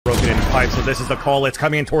pipe, so this is the call. It's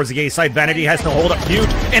coming in towards the A side. Vanity has to hold up huge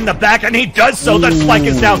in the back, and he does so. The spike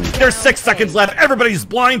is down. There's 6 seconds left. Everybody's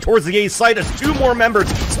blind towards the A side as 2 more members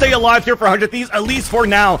stay alive here for 100 Thieves, at least for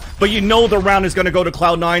now. But you know the round is going to go to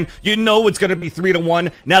Cloud9. You know it's going to be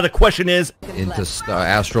 3-1. Now the question is... into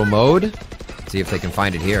Astral mode. See if they can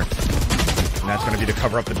find it here. And that's going to be to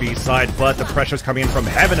cover up the B side, but the pressure's coming in from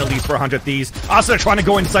heaven, at least for 100 Thieves. Asuna trying to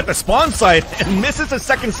go inside the spawn side and misses a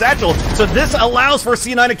second satchel. So this allows for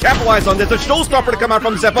C9 to capitalize on this. A showstopper to come out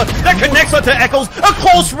from Xeppaa that connects onto Echoes. A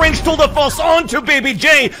close range to the false onto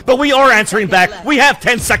BabyJ, but we are answering back. We have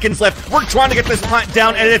 10 seconds left. We're trying to get this plant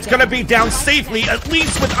down, and it's going to be down safely, at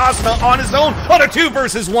least with Asuna on his own on a 2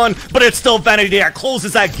 versus 1, but it's still Vanity that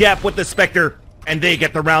closes that gap with the Spectre. And they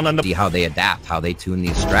get the round on the... See how they adapt, how they tune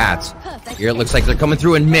these strats. Here it looks like they're coming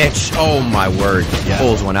through, and Mitch, oh my word,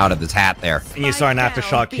 pulls one out of his hat there. And you saw an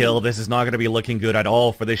aftershock kill. This is not going to be looking good at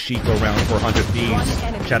all for this Hiko round for 100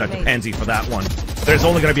 Thieves. Shout out to Pansy for that one. There's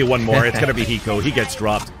only going to be one more. It's going to be Hiko. He gets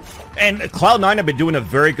dropped. And Cloud9 have been doing a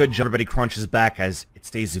very good job. Everybody crunches back as it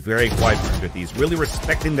stays very quiet for 100 Thieves, really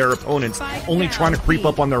respecting their opponents, only trying to creep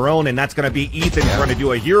up on their own, and that's going to be Ethan trying to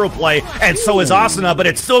do a hero play, and so is Asuna, but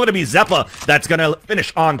it's still going to be Xeppaa that's going to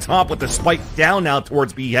finish on top with the spike down now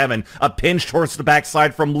towards B Heaven. A pinch towards the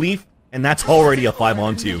backside from Leaf, and that's already a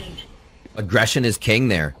 5-on-2. Aggression is king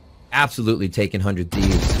there. Absolutely taking 100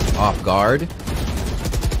 Thieves off guard.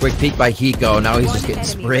 Quick peek by Hiko. Now he's just getting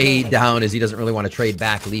sprayed down as he doesn't really want to trade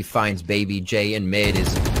back. Leaf finds BabyJ in mid.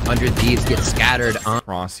 His 100 Thieves get scattered on.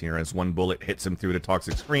 Cross here as one bullet hits him through the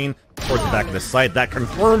toxic screen towards the back of the site. That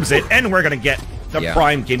confirms it, and we're going to get the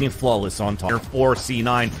Prime Gaming Flawless on top. For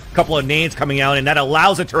C9. Couple of nades coming out, and that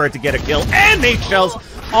allows a turret to get a kill. And nade shells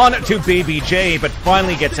on to BabyJ, but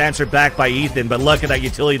finally gets answered back by Ethan. But look at that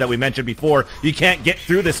utility that we mentioned before. You can't get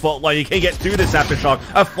through this fault line. You can't get through this aftershock.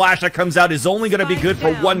 A flash that comes out is only going to be good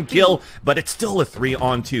for 1 kill, but it's still a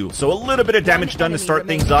 3-on-2. So a little bit of damage done to start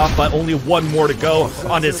things off, but only 1 more to go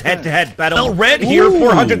on this head-to-head battle. Red here for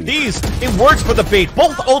 100 Thieves. It works for the bait.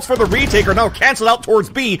 Both ults for the retaker now cancel out towards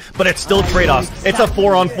B, but it's still trade-offs. It's a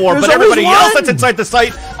 4-on-4, but everybody else that's inside the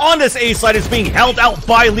site on this A side is being held out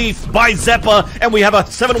by Leaf, by Xeppaa, and we have a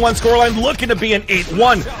 7-1 scoreline looking to be an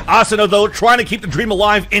 8-1. Asuna, though, trying to keep the dream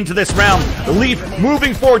alive into this round. Leaf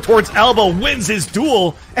moving forward towards Elbow, wins his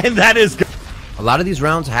duel, and that is... A lot of these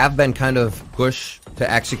rounds have been kind of push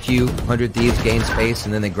to execute. 100 Thieves gain space,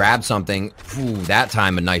 and then they grab something. Ooh, that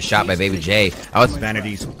time a nice shot by BabyJ.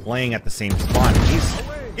 Vanity's playing at the same spot.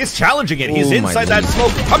 He's challenging it. He's inside that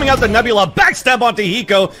smoke, coming out the Nebula, backstab onto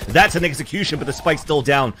Hiko. That's an execution, but the spike's still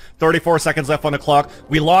down. 34 seconds left on the clock.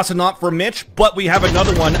 We lost a knock for Mitch, but we have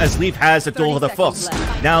another one as Leaf has a duel of the Fuffs.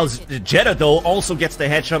 Now Jetta, though, also gets the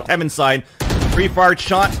headshot on Heaven's side. Free-fired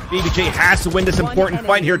shot. BabyJ has to win this important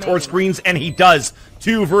fight here towards screens, and he does.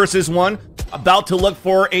 2 versus 1. About to look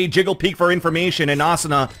for a jiggle peek for information, and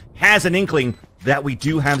Asuna has an inkling that we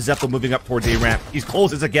do have Xeppaa moving up towards A-ramp. He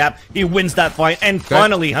closes a gap, he wins that fight, and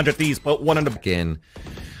finally 100 Thieves put one on the... Again,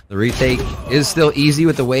 the retake is still easy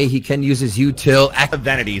with the way he can use his util.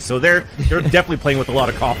 Vanity, so they're definitely playing with a lot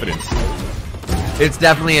of confidence. It's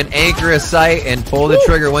definitely an anchorous sight, and pull the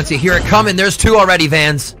trigger once you hear it coming. There's 2 already,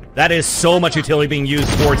 Vans. That is so much utility being used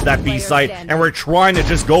towards that B site, and we're trying to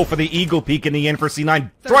just go for the ego peak in the end for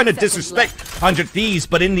C9, trying to disrespect 100 Thieves,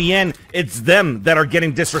 but in the end, it's them that are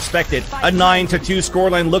getting disrespected. A 9-2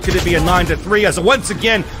 scoreline looking to be a 9-3, as once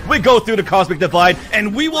again, we go through the Cosmic Divide,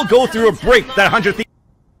 and we will go through a break that 100 Thieves...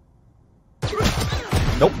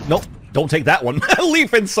 Nope. Don't take that one.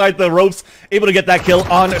 Leaf inside the ropes, able to get that kill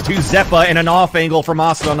on to Xeppaa and an off angle from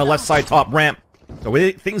Asuna on the left side top ramp.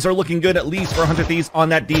 So things are looking good, at least for 100 Thieves on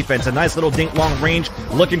that defense. A nice little dink long range,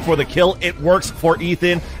 looking for the kill. It works for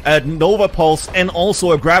Ethan. A Nova Pulse and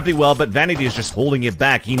also a Gravity Well, but Vanity is just holding it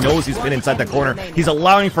back. He knows he's been inside the corner. He's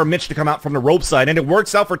allowing for Mitch to come out from the rope side, and it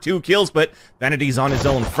works out for 2 kills, but Vanity's on his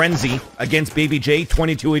own. Frenzy against BabyJ,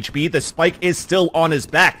 22 HP. The spike is still on his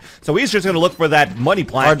back, so he's just going to look for that money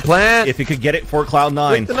plant. Hard plant. If he could get it for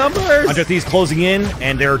Cloud9. With the numbers. 100 Thieves closing in,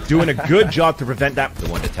 and they're doing a good job to prevent that. The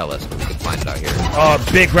one to tell us when we can find it out here.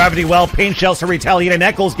 Big Gravity Well, paint shells to retaliate, and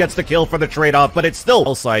Eccles gets the kill for the trade-off, but it's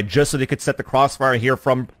still side just so they could set the crossfire here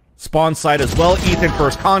from spawn side as well. Ethan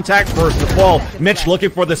first contact, first to fall. Mitch looking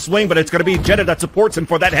for the swing, but it's going to be Jetta that supports him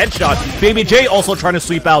for that headshot. BabyJ also trying to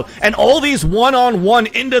sweep out, and all these one-on-one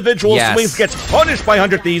individual swings gets punished by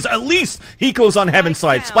 100 Thieves. At least Hiko's on Heaven's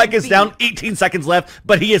side. Spike is down, 18 seconds left,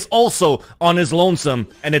 but he is also on his lonesome,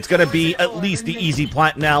 and it's going to be at least the easy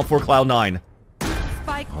plant now for Cloud9.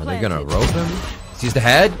 Are they going to rope him? Sees the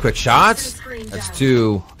head, quick shots. That's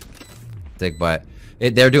 2. Thick, but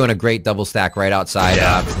They're doing a great double stack right outside.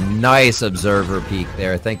 Nice observer peek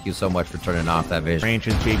there. Thank you so much for turning off that vision. Range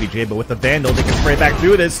is BabyJ, but with the Vandal, they can spray back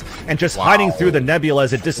through this and just hiding through the nebula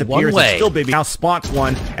as it disappears. It's still Baby now spots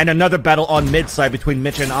one, and another battle on mid side between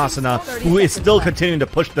Mitch and Asuna, who is still continuing to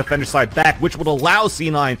push the defender side back, which would allow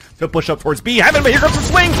C9 to push up towards B. But here comes the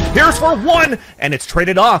swing. Here's for one, and it's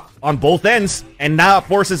traded off on both ends, and now it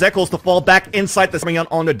forces Eccles to fall back inside the coming out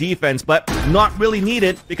on the defense, but not really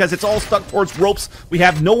needed because it's all stuck towards ropes. We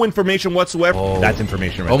have no information whatsoever. That's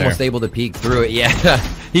information right Almost there. Able to peek through it. Yeah,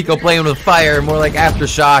 Hiko playing with fire, more like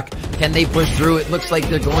aftershock. Can they push through? It looks like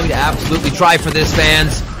they're going to absolutely try for this,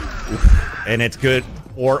 fans. And it's good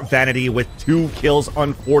for Vanity with 2 kills,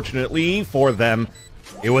 unfortunately for them.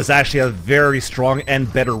 It was actually a very strong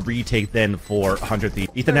and better retake than for 100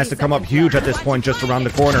 Thieves. Ethan has to come up huge at this point, just around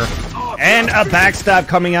the corner. And a backstab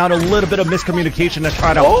coming out, a little bit of miscommunication to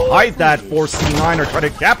try to hide that for C9 or try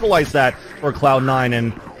to capitalize that for Cloud9.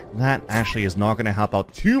 And that actually is not going to help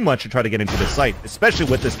out too much to try to get into the site, especially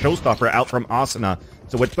with this showstopper out from Asuna.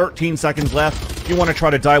 So with 13 seconds left, you want to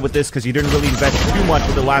try to die with this because you didn't really invest too much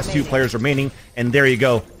with the last 2 players remaining. And there you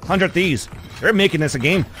go. 100 Thieves, they're making this a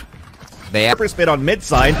game. They have spit on mid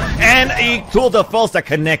side, and a tool de false that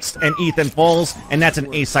connects, and Ethan falls, and that's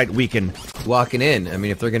an A site weaken. Walking in, I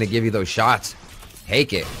mean, if they're going to give you those shots,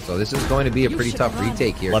 take it. So this is going to be a pretty tough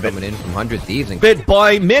retake here coming in from 100 Thieves. Bit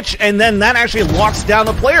by Mitch, and then that actually locks down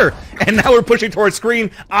the player. And now we're pushing towards screen.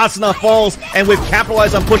 Asuna falls, and we've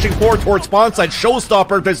capitalized on pushing forward towards spawn side.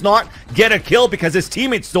 Showstopper does not get a kill because his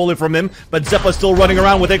teammate stole it from him, but Xeppaa still running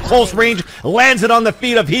around with it. Close range, lands it on the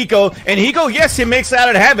feet of Hiko, and Hiko, yes, he makes it out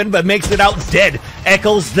of heaven, but makes it out dead.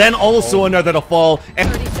 Eccles then also another to fall, and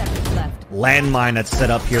landmine that's set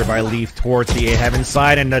up here by Leaf towards the A-Heaven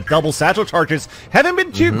side, and the double satchel charges haven't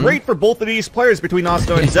been too great for both of these players between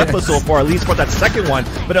Asuna and Xeppaa so far, at least for that second one,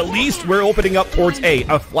 but at least we're opening up towards A.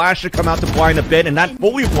 A flash to come out to blind a bit, and that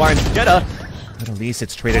fully blinds xeta, but at least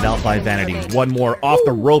it's traded out by Vanity. One more off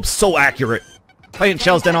the ropes, so accurate. Playing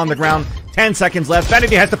shells down on the ground, 10 seconds left.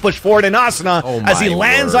 Vanity has to push forward, and Asuna, as he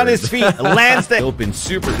lands on his feet, lands the open,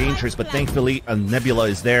 super dangerous, but thankfully a nebula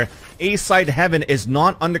is there. A-side Heaven is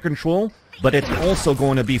not under control, but it's also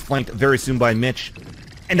going to be flanked very soon by Mitch.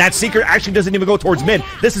 And that Seeker actually doesn't even go towards mid.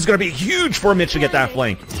 This is going to be huge for Mitch to get that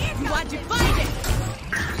flank.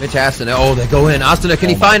 Mitch has to know. Oh, they go in. Asuna, can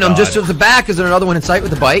he find him just to the back? Is there another one in sight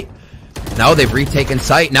with the bite? Now they've retaken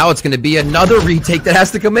sight. Now it's going to be another retake that has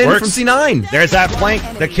to come in from C9. There's that flank.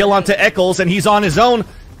 The kill onto Eccles, and he's on his own.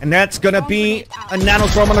 And that's going to be a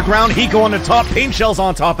nanostorm on the ground. Hiko on the top. Paint shells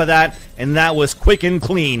on top of that. And that was quick and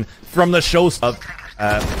clean from the show of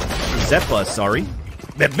Xeppaa, sorry.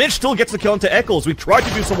 But Mitch still gets the kill into Eccles. We tried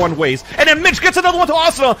to do some one ways, and then Mitch gets another one to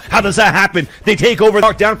Asuna. How does that happen? They take over,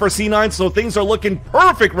 knock down for C9, so things are looking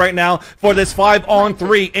perfect right now for this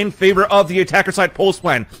 5-on-3 in favor of the attacker side post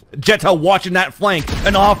plan. xeta watching that flank,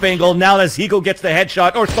 an off angle. Now as Hiko gets the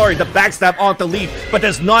headshot, or sorry, the backstab onto Leaf, but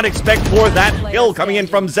does not expect for that kill coming in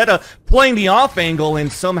from xeta, playing the off angle,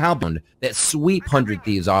 and somehow that sweep 100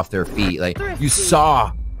 Thieves off their feet. Like, you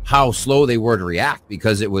saw how slow they were to react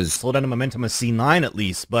because it was slow down the momentum of C9 at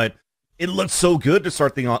least, but it looked so good to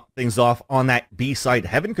start things off on that B-side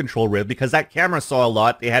Heaven control rib because that camera saw a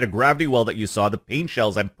lot. They had a gravity well that you saw. The paint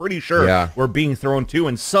shells, I'm pretty sure, were being thrown too,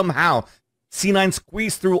 and somehow C9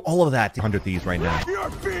 squeezed through all of that. 100 Thieves right now.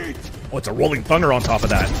 Oh, it's a rolling thunder on top of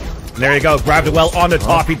that. And there you go, gravity well on the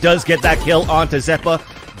top. He does get that kill onto Xeppaa.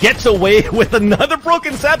 Gets away with another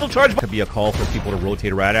broken satchel charge. Could be a call for people to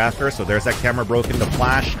rotate right after. So there's that camera broken, the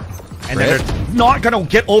flash. And then they're not going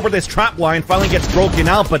to get over this trap line. Finally gets broken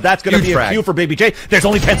out, but that's going to be a cue for BabyJ. There's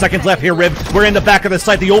only 10 seconds left here, Rib. We're in the back of the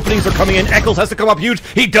site. The openings are coming in. Eccles has to come up huge.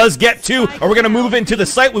 He does get 2. Or we're going to move into the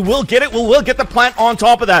site. We will get it. We will get the plant on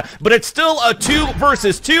top of that. But it's still a 2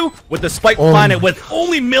 versus 2 with the spike planet with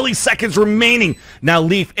only milliseconds remaining. Now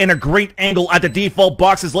Leaf in a great angle at the default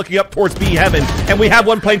boxes looking up towards B Heaven. And we have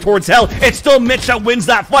one playing towards Hell. It's still Mitch that wins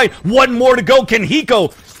that fight. One more to go. Can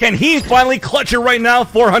Hiko? Can he finally clutch it right now?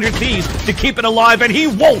 400 Thieves to keep it alive, and he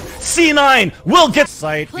won't. C9 will get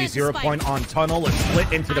site. The 0 point on tunnel is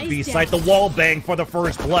split into the B site. The wall bang for the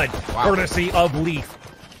first blood, courtesy of Leaf.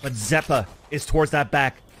 But Xeppaa is towards that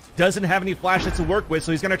back. Doesn't have any flashes to work with,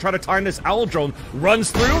 so he's going to try to time this owl drone. Runs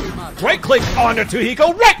through, right-click onto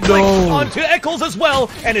Hiko, right-click onto Eccles as well,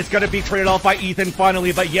 and it's going to be traded off by Ethan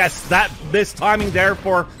finally. But yes, this timing there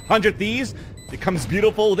for 100 Thieves. becomes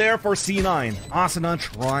beautiful there for C9. Asuna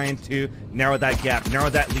trying to narrow that gap, narrow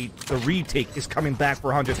that lead. The retake is coming back for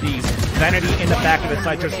 100 Thieves. Vanity in the back of the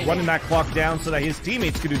side, just running that clock down so that his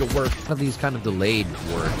teammates can do the work. One of these kind of delayed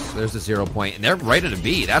works. There's the 0 point, and they're right at a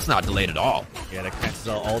B. That's not delayed at all. Yeah, that cancels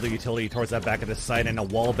out all the utility towards that back of the side, and a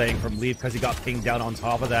wall bang from Leaf because he got pinged down on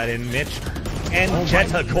top of that. And Mitch and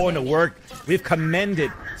xeta going to work. We've commended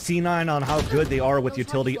C9 on how good they are with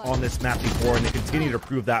utility on this map before, and they continue to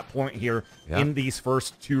prove that point here in these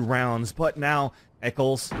first 2 rounds. But now,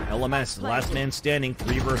 Eccles, LMS, last man standing,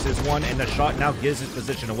 3 versus 1, and the shot now gives his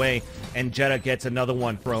position away, and xeta gets another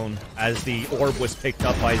one thrown as the orb was picked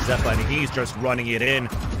up by Xeppaa, and he's just running it in.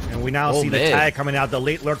 And we now see the tag coming out, the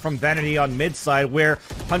late lurk from Vanity on mid side, where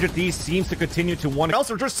 100 Thieves seems to continue to want it.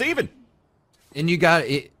 Also, just saving. And you got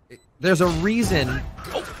it. There's a reason.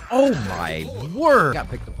 Oh my word! Got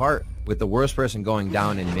picked apart with the worst person going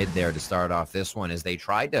down in mid there to start off this one as they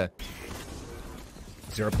tried to.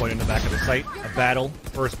 0 point in the back of the site. A battle.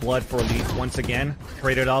 First blood for Leaf once again.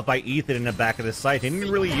 Traded off by Ethan in the back of the site. He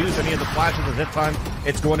didn't really use any of the flashes at this time.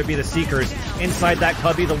 It's going to be the Seekers. Inside that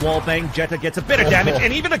cubby, the wall bang. xeta gets a bit of damage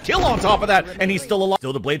and even a kill on top of that. And he's still alive.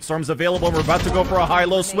 Still the Blade Storm's available. We're about to go for a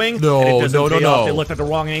high-low swing. No. They looked at the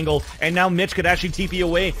wrong angle. And now Mitch could actually TP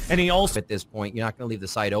away. And he also... At this point, you're not going to leave the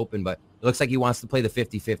site open, but it looks like he wants to play the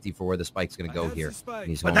 50-50 for where the spike's going to go here. And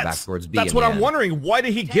he's going back towards B. That's what I'm wondering. Why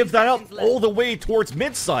did he give that up all the way towards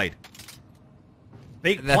mid side?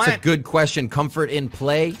 That's a good question. Comfort in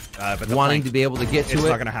play, wanting to be able to get to it. It's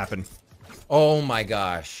not going to happen. Oh my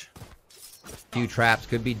gosh. Few traps,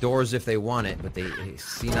 could be doors if they want it, but they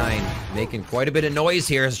C9 making quite a bit of noise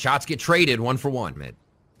here as shots get traded 1 for 1 mid.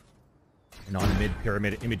 And on the mid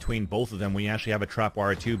pyramid, in between both of them, we actually have a trap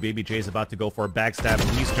wire too. BabyJ is about to go for a backstab.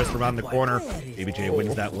 He's just around the corner. BabyJ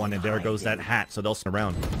wins that one, and there goes that hat, so they'll stand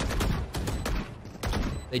around.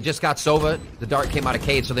 They just got Sova. The dart came out of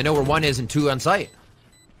cage, so they know where 1 is and 2 on site.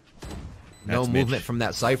 No movement from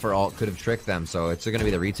that Cypher ult could have tricked them, so it's going to be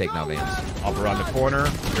the retake now, Vance. Up around the corner.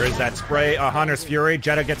 There is that spray. Hunter's Fury.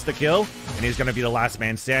 xeta gets the kill, and he's going to be the last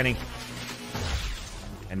man standing.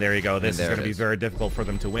 And there you go. This is going to be very difficult for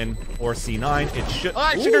them to win. Or C9. It should...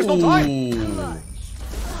 actually, there's no time!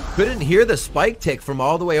 Couldn't hear the spike tick from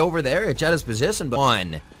all the way over there at xeta's position, but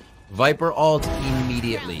 1. Viper ult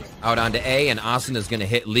immediately. Out onto A, and Asuna is going to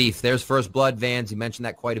hit Leaf. There's first blood, Vans. You mentioned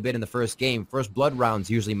that quite a bit in the first game. First blood rounds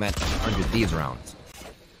usually meant 100 Thieves rounds.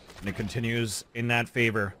 And it continues in that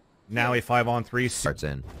favor. Now a 5-on-3 starts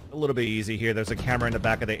in. A little bit easy here. There's a camera in the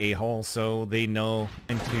back of the A-hole, so they know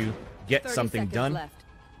to get something done.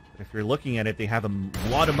 If you're looking at it, they have a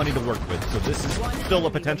lot of money to work with, so this is still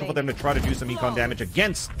a potential for them to try to do some econ damage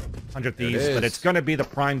against 100 Thieves, but it's going to be the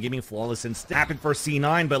Prime Gaming Flawless instead. Happened for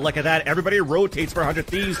C9, but look at that. Everybody rotates for 100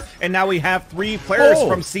 Thieves, and now we have 3 players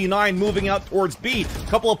from C9 moving out towards B. A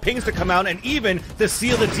couple of pings to come out, and even to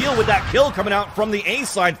seal the deal with that kill coming out from the A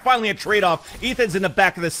side. Finally a trade-off. Ethan's in the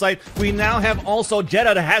back of the site. We now have also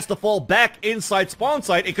xeta that has to fall back inside spawn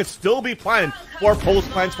site. It could still be planned for post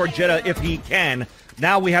plans for xeta if he can.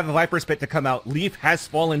 Now we have the Viper's Pit to come out. Leaf has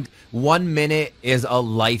fallen. 1 minute is a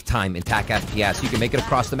lifetime in TAC FPS. You can make it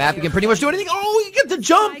across the map. You can pretty much do anything. Oh, you get the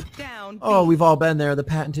jump. Oh, we've all been there. The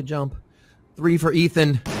patented jump. 3 for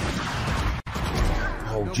Ethan.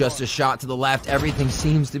 Oh, just a shot to the left. Everything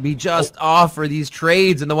seems to be just off for these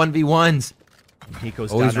trades and the 1v1s.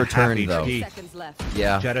 Hiko's always returned, though. Yeah.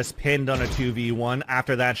 xeta's pinned on a 2v1.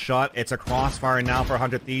 After that shot, it's a crossfire now for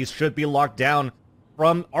 100 Thieves. Should be locked down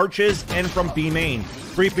from Arches and from B main.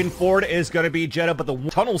 Creeping forward is going to be xeta, but the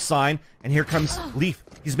tunnel sign, and here comes Leaf.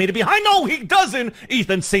 He's made it behind. No, he doesn't.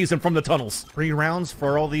 Ethan saves him from the tunnels. 3 rounds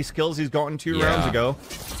for all these kills he's gotten 2 rounds ago.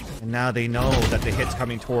 And now they know that the hit's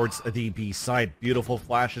coming towards the B side. Beautiful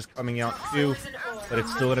flashes coming out too, but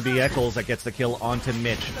it's still going to be Eccles that gets the kill onto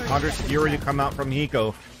Mitch. Hunter's Fury to come out from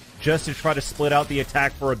Hiko just to try to split out the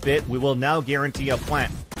attack for a bit. We will now guarantee a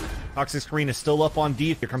plant. Toxic Screen is still up on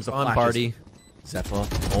D. Here comes the flashes. Party.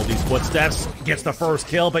 Xeppaa, all these footsteps, gets the first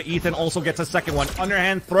kill, but Ethan also gets a second one.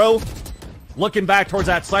 Underhand throw, looking back towards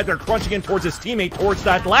that side. They're crunching in towards his teammate, towards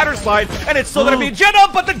that ladder side, and it's still going to be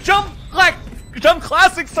xeta, but the jump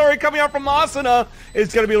classic, coming out from Asuna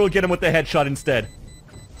is going to be able to get him with the headshot instead.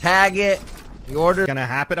 Tag it. The order going to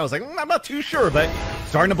happen. I was like, I'm not too sure, but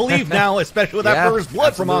starting to believe now, especially with that first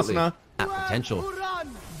blood from Asuna. Potential.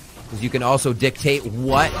 Because you can also dictate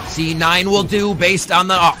what C9 will do based on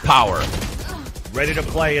the power. Ready to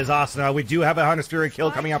play is Asuna. We do have a Hunter's Fury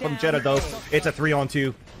kill coming out from xeta, though. It's a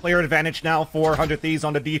 3-on-2. Player advantage now for 100 Thieves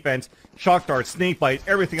on the defense. Shock Dart, Snake Bite,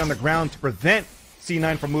 everything on the ground to prevent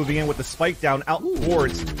C9 from moving in with the spike down out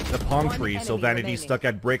towards the palm tree. So Vanity stuck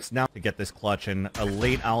at bricks now to get this clutch, and a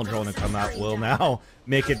late owl drone to come out will now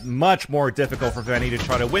make it much more difficult for Vanity to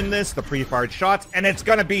try to win this. The pre-fired shots, and it's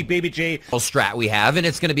gonna be BabyJ. Strat we have, and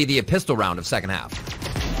it's gonna be the pistol round of second half.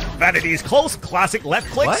 Vanity's close, classic left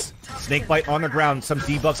clicks. What? Snakebite on the ground, some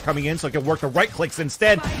debuffs coming in so it can work the right clicks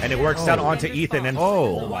instead, and it works out onto Ethan. And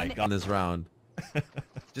oh my god, this round.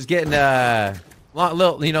 Just getting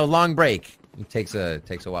long break. It takes a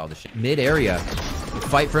while to shoot. Mid area,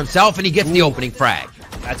 fight for himself, and he gets the opening frag.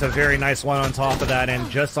 That's a very nice one on top of that, and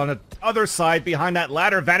just on the other side behind that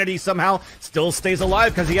ladder, Vanity somehow still stays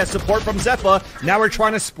alive because he has support from Xeppaa. Now we're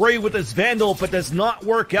trying to spray with this Vandal, but does not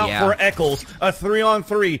work out for Eccles. A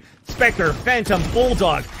 3-on-3. Spectre, Phantom,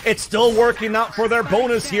 Bulldog. It's still working out for their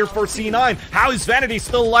bonus here for C9. How is Vanity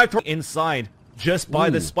still alive? Inside, just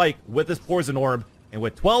by the spike with this Poison Orb, and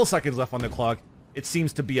with 12 seconds left on the clock, it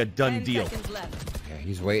seems to be a done deal. Yeah,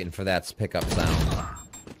 he's waiting for that pickup sound.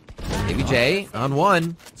 BabyJ on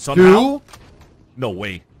one. Somehow? Two? No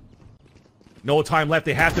way. No time left.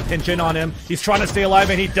 They have to pinch in on him. He's trying to stay alive,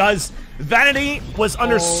 and he does. Vanity was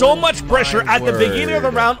under so much pressure at the beginning of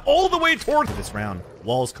the round, all the way towards this round.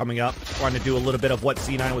 Walls coming up, trying to do a little bit of what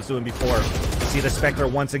C9 was doing before. See the Spectre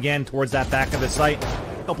once again towards that back of the site.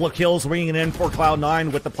 A couple of kills ringing in for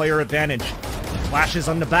Cloud9 with the player advantage. Flashes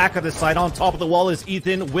on the back of the site. On top of the wall is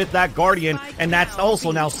Ethan with that Guardian, and that's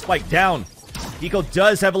also now spiked down. Hiko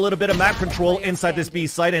does have a little bit of map control inside this B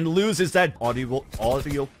site and loses that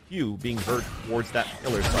audio cue being heard towards that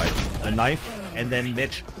pillar side. A knife, and then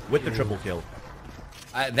Mitch with the triple kill.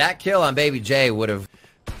 That kill on BabyJ would have...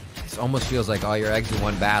 It almost feels like all your eggs in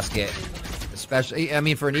one basket. Especially, I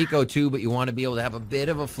mean, for an eco too, but you want to be able to have a bit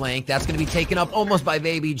of a flank. That's going to be taken up almost by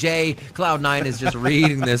BabyJ. Cloud9 is just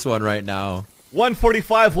reading this one right now.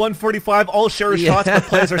 145, all share shots, but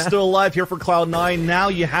players are still alive here for Cloud9. Now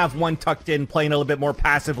you have one tucked in, playing a little bit more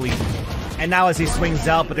passively. And now as he swings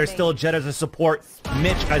out, but there's still Jet as a support.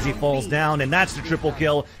 Mitch as he falls down, and that's the triple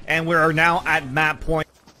kill. And we are now at map point.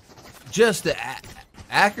 Just the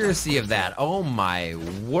accuracy of that. Oh my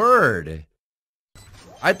word.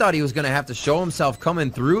 I thought he was going to have to show himself coming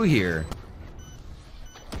through here.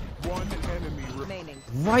 One enemy remaining.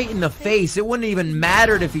 Right in the face. It wouldn't even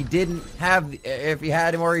mattered if he didn't have, if he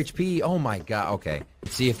had more HP. Oh my god. Okay.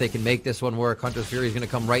 Let's see if they can make this one work. Hunter's Fury is going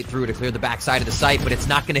to come right through to clear the backside of the site, but it's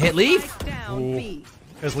not going to hit Leaf.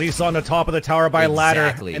 Because Leaf's on the top of the tower by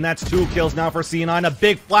ladder, and that's 2 kills now for C9. A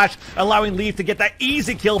big flash allowing Leaf to get that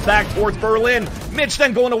easy kill back towards Berlin. Mitch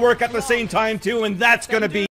then going to work at the same time too, and that's going to be